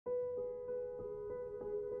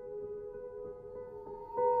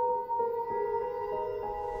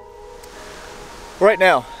Right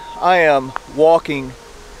now, I am walking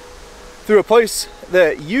through a place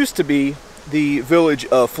that used to be the village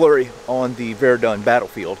of Fleury on the Verdun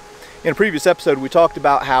battlefield. In a previous episode, we talked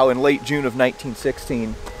about how in late June of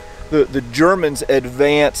 1916, the Germans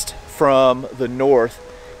advanced from the north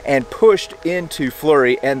and pushed into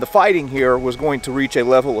Fleury, and the fighting here was going to reach a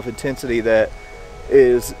level of intensity that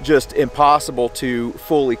is just impossible to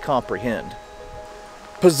fully comprehend.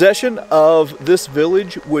 Possession of this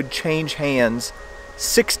village would change hands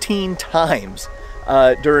 16 times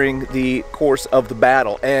during the course of the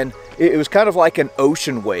battle, and it was kind of like an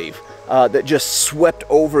ocean wave that just swept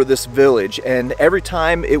over this village, and every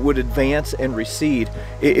time it would advance and recede,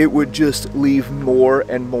 it would just leave more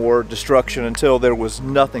and more destruction until there was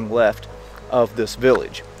nothing left of this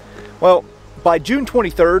village. Well, by June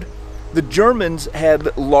 23rd, the Germans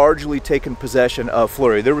had largely taken possession of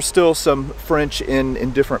Fleury. There was still some French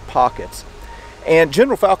in different pockets, and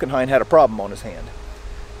General Falkenhayn had a problem on his hand.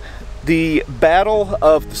 The Battle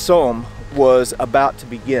of the Somme was about to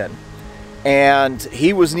begin, and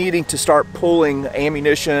he was needing to start pulling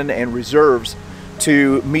ammunition and reserves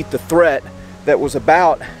to meet the threat that was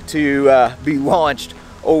about to be launched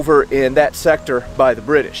over in that sector by the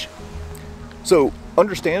British. So,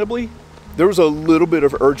 understandably, there was a little bit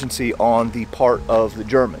of urgency on the part of the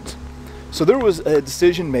Germans. So there was a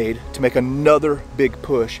decision made to make another big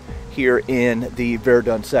push here in the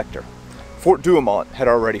Verdun sector. Fort Douaumont had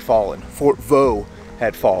already fallen. Fort Vaux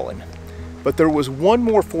had fallen. But there was one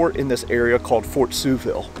more fort in this area called Fort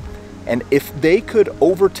Souville. And if they could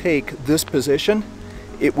overtake this position,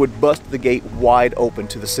 it would bust the gate wide open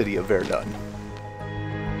to the city of Verdun.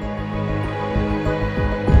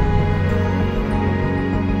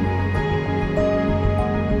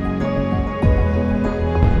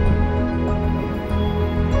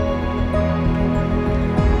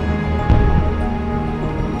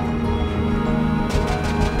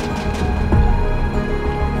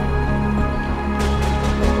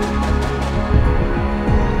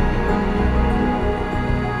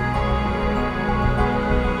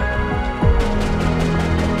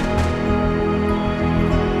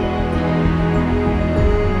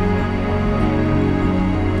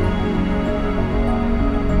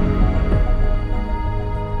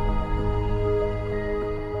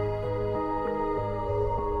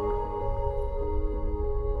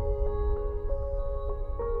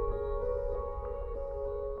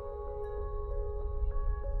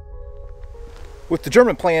 With the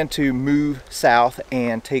German plan to move south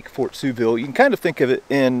and take Fort Souville, you can kind of think of it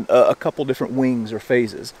in a couple different wings or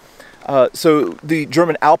phases. So the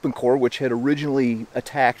German Alpenkorps, which had originally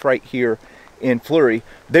attacked right here in Fleury,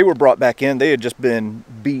 they were brought back in. They had just been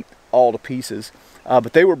beat all to pieces,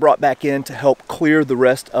 but they were brought back in to help clear the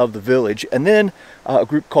rest of the village. And then a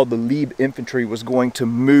group called the Lieb Infantry was going to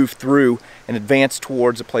move through and advance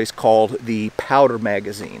towards a place called the Powder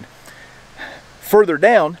Magazine. Further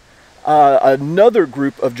down, another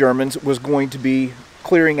group of Germans was going to be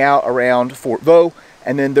clearing out around Fort Vaux,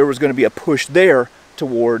 and then there was going to be a push there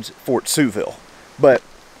towards Fort Souville. But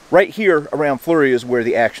right here around Fleury is where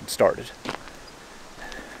the action started.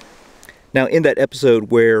 Now, in that episode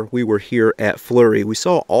where we were here at Fleury, we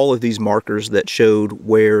saw all of these markers that showed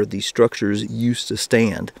where the structures used to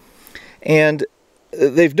stand. And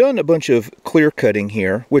they've done a bunch of clear cutting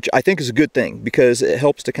here, which I think is a good thing because it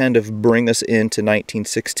helps to kind of bring us into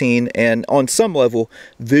 1916 and on some level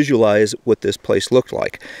visualize what this place looked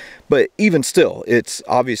like. But even still, it's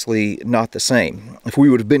obviously not the same. If we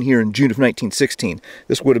would have been here in June of 1916,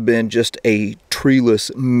 this would have been just a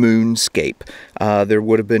treeless moonscape. There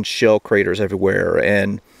would have been shell craters everywhere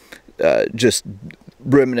and just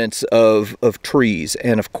remnants of trees.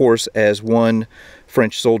 And of course, as one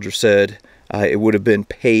French soldier said, it would have been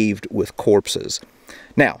paved with corpses.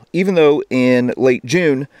 Now, even though in late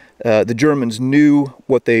June, the Germans knew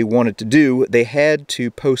what they wanted to do, they had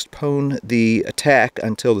to postpone the attack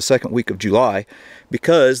until the second week of July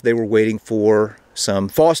because they were waiting for some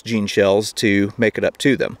phosgene shells to make it up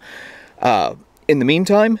to them. In the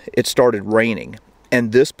meantime, it started raining,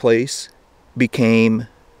 and this place became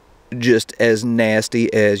just as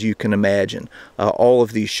nasty as you can imagine. All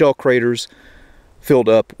of these shell craters filled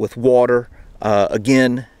up with water.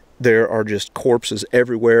 Again, there are just corpses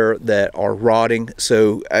everywhere that are rotting.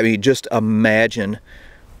 So, I mean, just imagine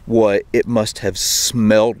what it must have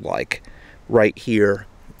smelled like right here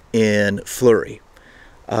in Fleury.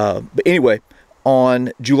 But anyway,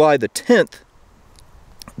 on July the 10th,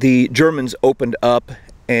 the Germans opened up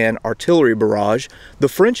an artillery barrage. The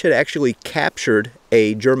French had actually captured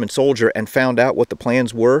a German soldier and found out what the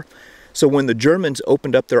plans were. So when the Germans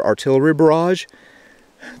opened up their artillery barrage,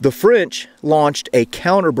 the French launched a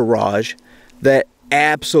counter barrage that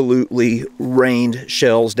absolutely rained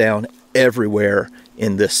shells down everywhere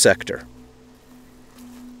in this sector.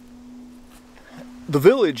 The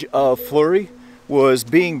village of Fleury was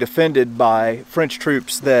being defended by French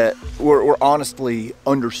troops that were honestly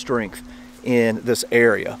under strength in this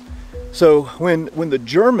area. So when the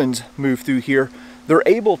Germans move through here, they're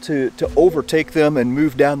able to overtake them and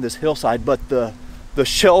move down this hillside, but the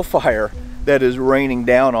shell fire that is raining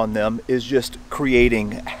down on them is just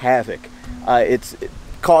creating havoc. It's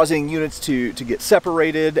causing units to get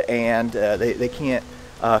separated, and they can't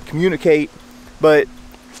communicate. But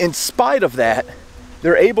in spite of that,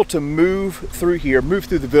 they're able to move through here, move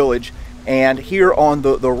through the village, and here on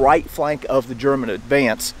the right flank of the German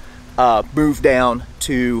advance, move down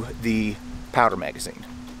to the powder magazine.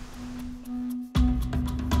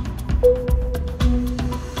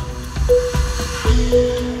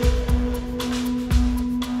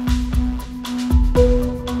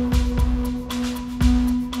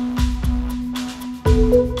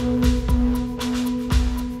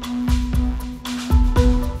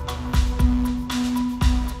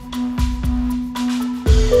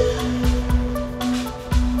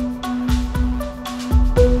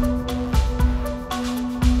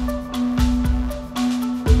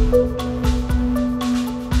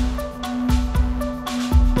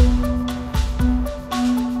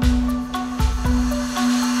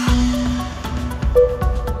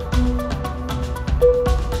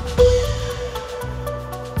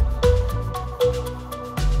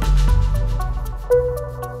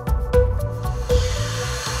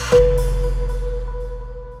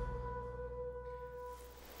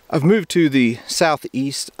 I've moved to the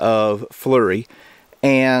southeast of Fleury,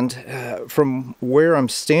 and from where I'm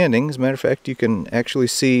standing, as a matter of fact, you can actually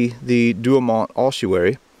see the Douaumont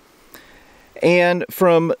ossuary. And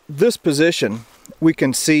from this position, we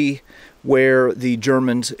can see where the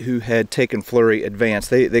Germans who had taken Fleury advanced.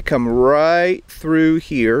 They come right through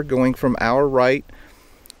here, going from our right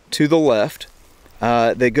to the left.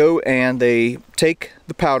 They go and they take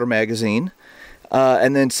the powder magazine.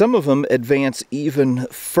 And then some of them advance even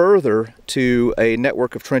further to a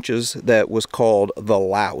network of trenches that was called the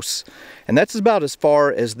Louse. And that's about as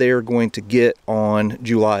far as they're going to get on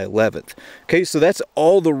July 11th. Okay, so that's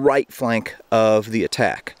all the right flank of the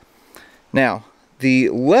attack. Now, the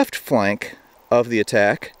left flank of the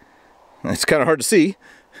attack, it's kind of hard to see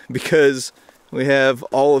because we have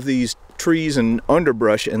all of these trees and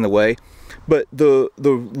underbrush in the way. But the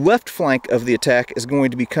left flank of the attack is going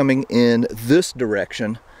to be coming in this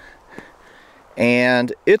direction,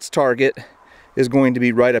 and its target is going to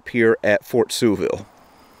be right up here at Fort Souville.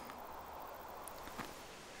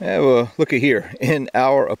 Have a look at here. In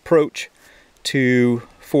our approach to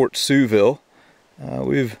Fort Souville,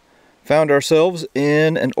 we've found ourselves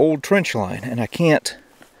in an old trench line, and I can't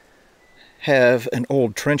have an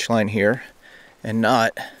old trench line here and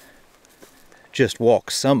not just walk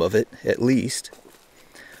some of it, at least.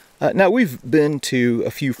 Now, we've been to a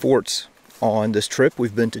few forts on this trip.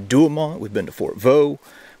 We've been to Douaumont, we've been to Fort Vaux,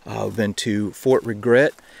 we've been to Fort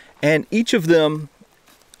Regret, and each of them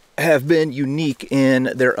have been unique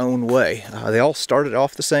in their own way. They all started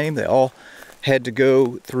off the same. They all had to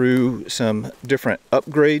go through some different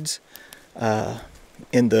upgrades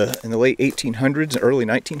in the late 1800s, early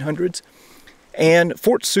 1900s, and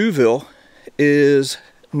Fort Souville is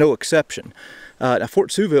no exception. Now, Fort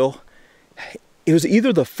Souville, it was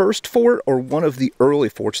either the first fort or one of the early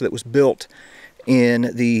forts that was built in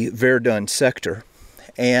the Verdun sector.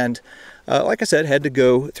 And like I said, had to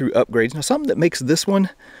go through upgrades. Now, something that makes this one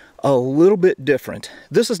a little bit different.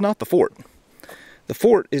 This is not the fort. The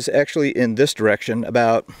fort is actually in this direction,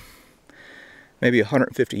 about maybe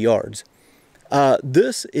 150 yards.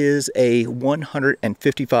 This is a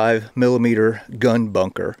 155 millimeter gun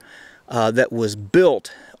bunker that was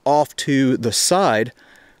built off to the side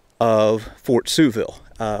of Fort Souville.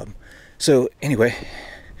 So anyway,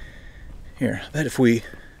 here, I bet if we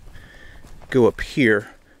go up here,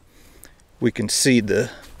 we can see the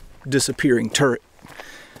disappearing turret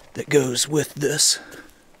that goes with this.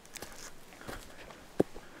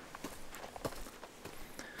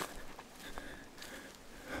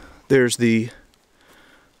 There's the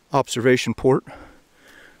observation port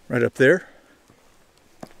right up there.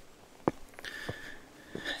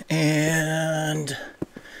 And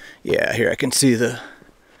yeah, here I can see the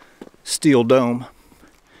steel dome.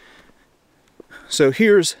 So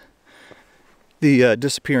here's the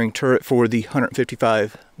disappearing turret for the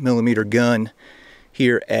 155 millimeter gun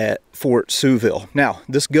here at Fort Souville. Now,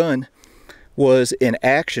 this gun was in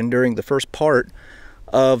action during the first part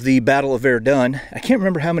of the Battle of Verdun. I can't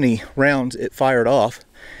remember how many rounds it fired off,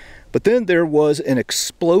 but then there was an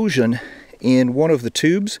explosion in one of the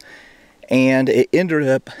tubes, and it ended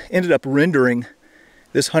up rendering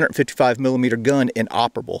this 155mm gun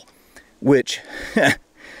inoperable, which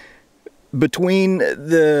between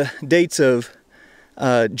the dates of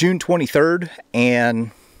June 23rd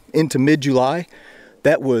and into mid-July,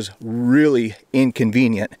 that was really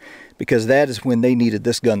inconvenient, because that is when they needed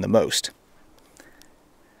this gun the most.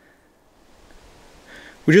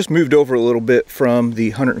 We just moved over a little bit from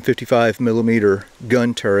the 155mm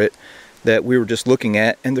gun turret that we were just looking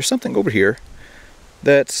at, and there's something over here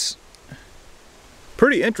that's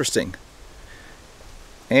pretty interesting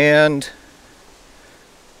and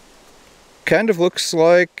kind of looks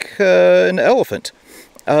like an elephant.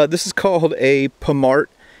 This is called a Pomart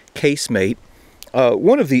casemate.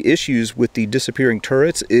 One of the issues with the disappearing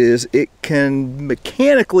turrets is it can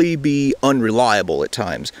mechanically be unreliable at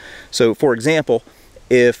times. So for example,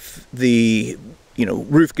 if the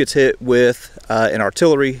roof gets hit with an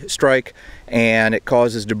artillery strike and it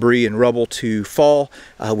causes debris and rubble to fall,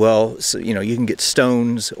 you can get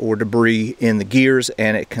stones or debris in the gears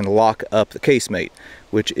and it can lock up the casemate,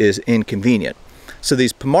 which is inconvenient. So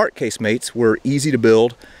these Pomart casemates were easy to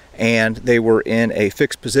build, and they were in a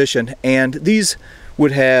fixed position, and these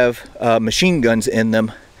would have machine guns in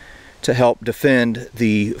them to help defend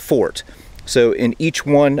the fort. So in each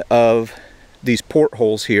one of these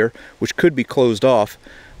portholes here, which could be closed off,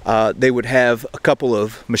 they would have a couple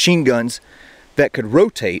of machine guns that could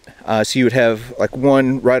rotate. So you would have like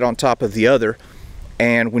one right on top of the other,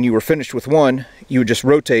 and when you were finished with one, you would just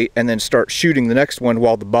rotate and then start shooting the next one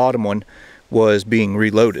while the bottom one was being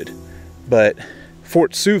reloaded. But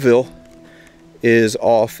Fort Souville is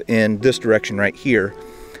off in this direction right here,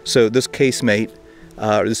 so this casemate,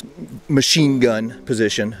 this machine gun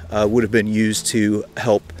position, would have been used to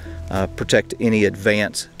help protect any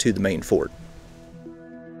advance to the main fort.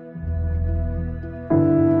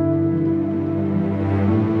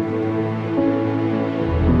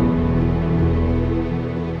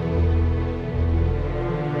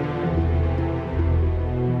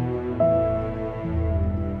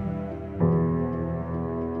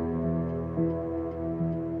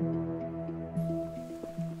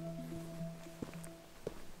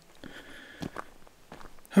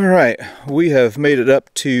 All right, we have made it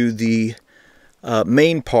up to the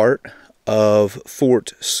main part of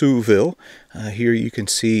Fort Souville. Here you can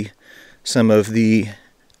see some of the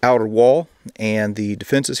outer wall and the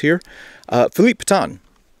defenses here. Philippe Pétain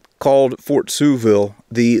called Fort Souville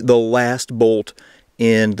the last bolt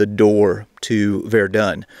in the door to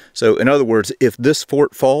Verdun. So in other words, if this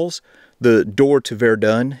fort falls, the door to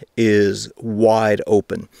Verdun is wide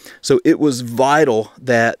open. So it was vital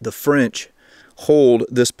that the French hold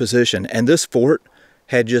this position, and this fort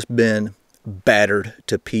had just been battered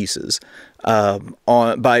to pieces.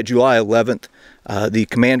 By July 11th, the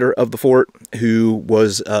commander of the fort, who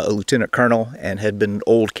was a lieutenant colonel and had been an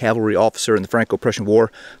old cavalry officer in the Franco-Prussian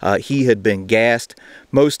War, he had been gassed.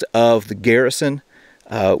 Most of the garrison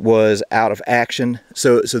was out of action,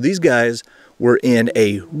 so these guys were in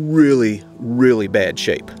a really, really bad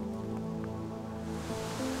shape.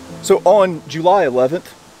 So on July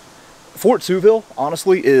 11th, Fort Souville,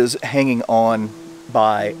 honestly, is hanging on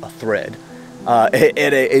by a thread at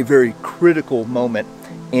a very critical moment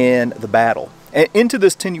in the battle. And into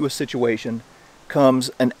this tenuous situation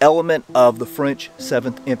comes an element of the French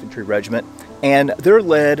 7th Infantry Regiment, and they're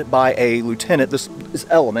led by a lieutenant. This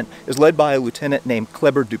element is led by a lieutenant named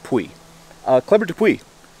Kleber Dupuy. Kleber Dupuy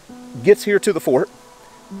gets here to the fort,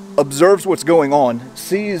 observes what's going on,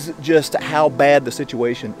 sees just how bad the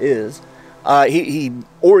situation is. He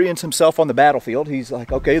orients himself on the battlefield. He's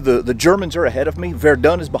like, okay, the Germans are ahead of me,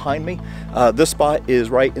 Verdun is behind me, this spot is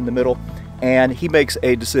right in the middle, and he makes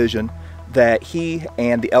a decision that he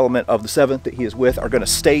and the element of the 7th that he is with are going to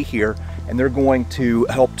stay here, and they're going to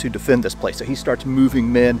help to defend this place. So he starts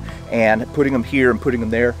moving men and putting them here and putting them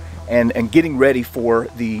there, and getting ready for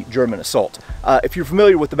the German assault. If you're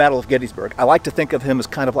familiar with the Battle of Gettysburg, I like to think of him as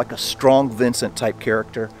kind of like a Strong Vincent type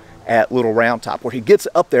character at Little Round Top, where he gets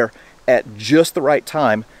up there at just the right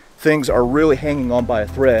time. Things are really hanging on by a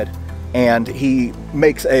thread, and he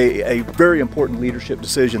makes a very important leadership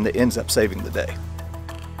decision that ends up saving the day.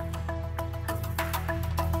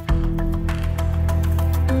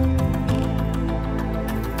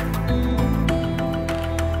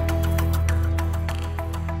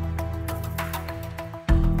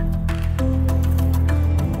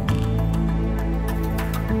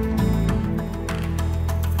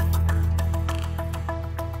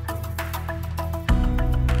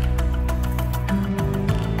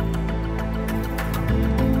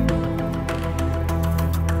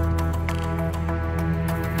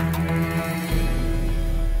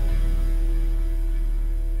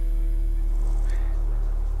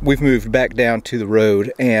 we've moved back down to the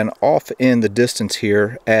road, and off in the distance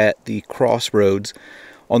here at the crossroads,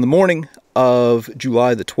 on the morning of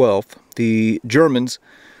July the 12th, the Germans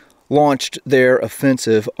launched their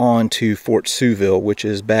offensive onto Fort Souville, which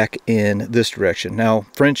is back in this direction. Now,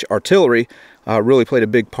 French artillery really played a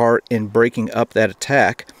big part in breaking up that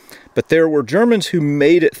attack, but there were Germans who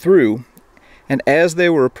made it through, and as they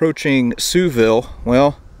were approaching Souville,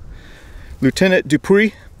 well, Lieutenant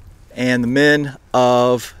Dupuy and the men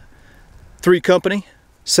of 3 Company,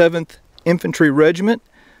 7th Infantry Regiment,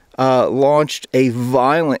 launched a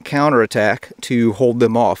violent counterattack to hold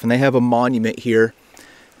them off. And they have a monument here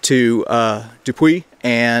to Dupuy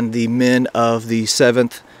and the men of the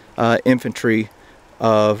 7th Infantry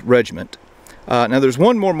Regiment. Now there's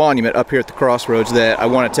one more monument up here at the crossroads that I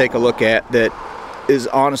want to take a look at that is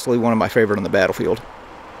honestly one of my favorite on the battlefield.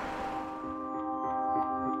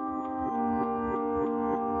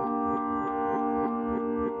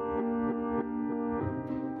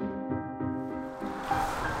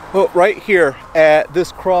 Well, right here at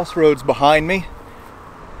this crossroads behind me,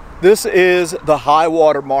 this is the high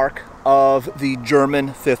water mark of the German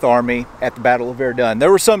 5th Army at the Battle of Verdun.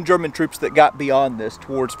 There were some German troops that got beyond this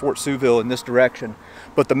towards Fort Souville in this direction,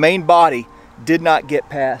 but the main body did not get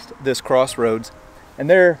past this crossroads. And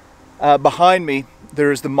there behind me,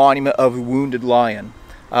 there's the monument of a wounded lion.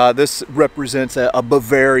 This represents a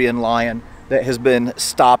Bavarian lion that has been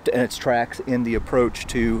stopped in its tracks in the approach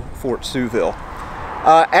to Fort Souville.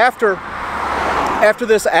 After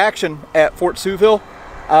this action at Fort Souville,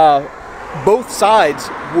 both sides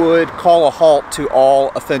would call a halt to all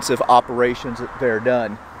offensive operations at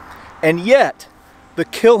Verdun. And yet, the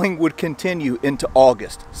killing would continue into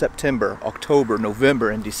August, September, October, November,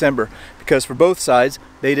 and December, because for both sides,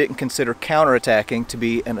 they didn't consider counterattacking to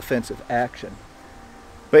be an offensive action.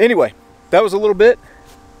 But anyway, that was a little bit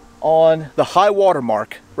on the high water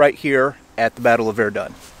mark right here at the Battle of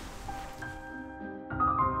Verdun.